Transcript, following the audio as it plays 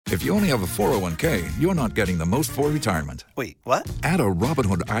If you only have a 401k, you're not getting the most for retirement. Wait, what? Add a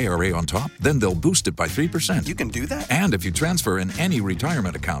Robinhood IRA on top, then they'll boost it by 3%. You can do that? And if you transfer in any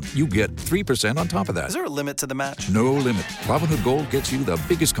retirement account, you get 3% on top of that. Is there a limit to the match? No limit. Robinhood Gold gets you the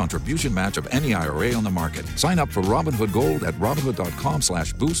biggest contribution match of any IRA on the market. Sign up for Robinhood Gold at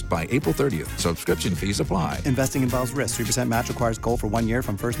Robinhood.com/boost by April 30th. Subscription fees apply. Investing involves risk. 3% match requires gold for 1 year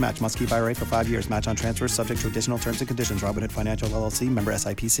from first match. Must keep IRA for 5 years. Match on transfers subject to additional terms and conditions. Robinhood Financial LLC, member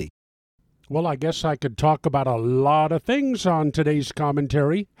SIPC. Well, I guess I could talk about a lot of things on today's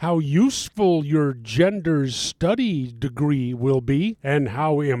commentary. How useful your gender study degree will be, and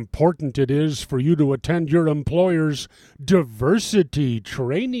how important it is for you to attend your employer's diversity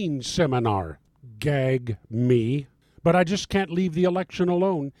training seminar. Gag me. But I just can't leave the election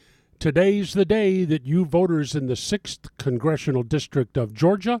alone. Today's the day that you voters in the 6th Congressional District of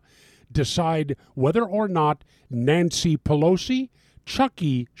Georgia decide whether or not Nancy Pelosi,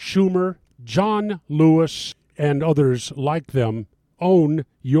 Chucky Schumer, John Lewis, and others like them own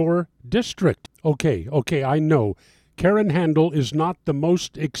your district. Okay, I know. Karen Handel is not the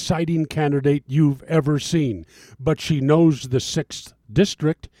most exciting candidate you've ever seen, but she knows the 6th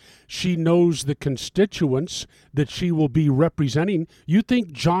district. She knows the constituents that she will be representing. You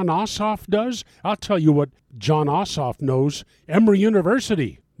think John Ossoff does? I'll tell you what John Ossoff knows. Emory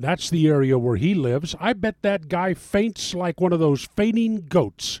University. That's the area where he lives. I bet that guy faints like one of those fainting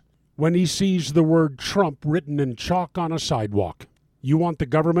goats when he sees the word Trump written in chalk on a sidewalk. You want the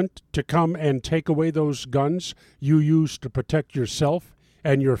government to come and take away those guns you use to protect yourself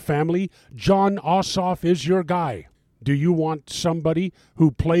and your family? John Ossoff is your guy. Do you want somebody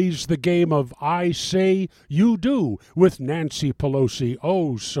who plays the game of I say you do with Nancy Pelosi?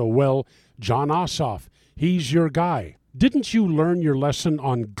 Oh, so well. John Ossoff, he's your guy. Didn't you learn your lesson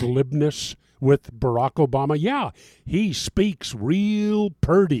on glibness with Barack Obama? Yeah, he speaks real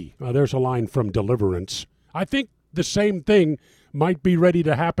purdy. There's a line from Deliverance. I think the same thing might be ready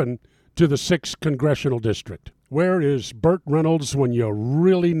to happen to the 6th Congressional District. Where is Burt Reynolds when you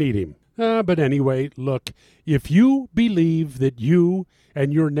really need him? But anyway, look, if you believe that you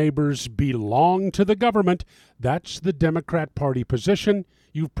and your neighbors belong to the government, that's the Democrat Party position.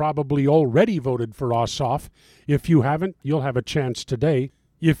 You've probably already voted for Ossoff. If you haven't, you'll have a chance today.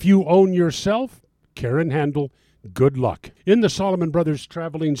 If you own yourself, Karen Handel, good luck. In the Solomon Brothers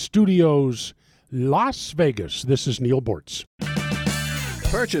Traveling Studios, Las Vegas, this is Neil Bortz.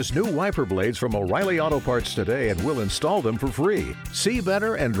 Purchase new wiper blades from O'Reilly Auto Parts today and we'll install them for free. See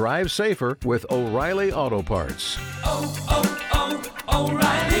better and drive safer with O'Reilly Auto Parts.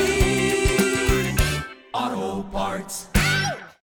 O'Reilly Auto Parts.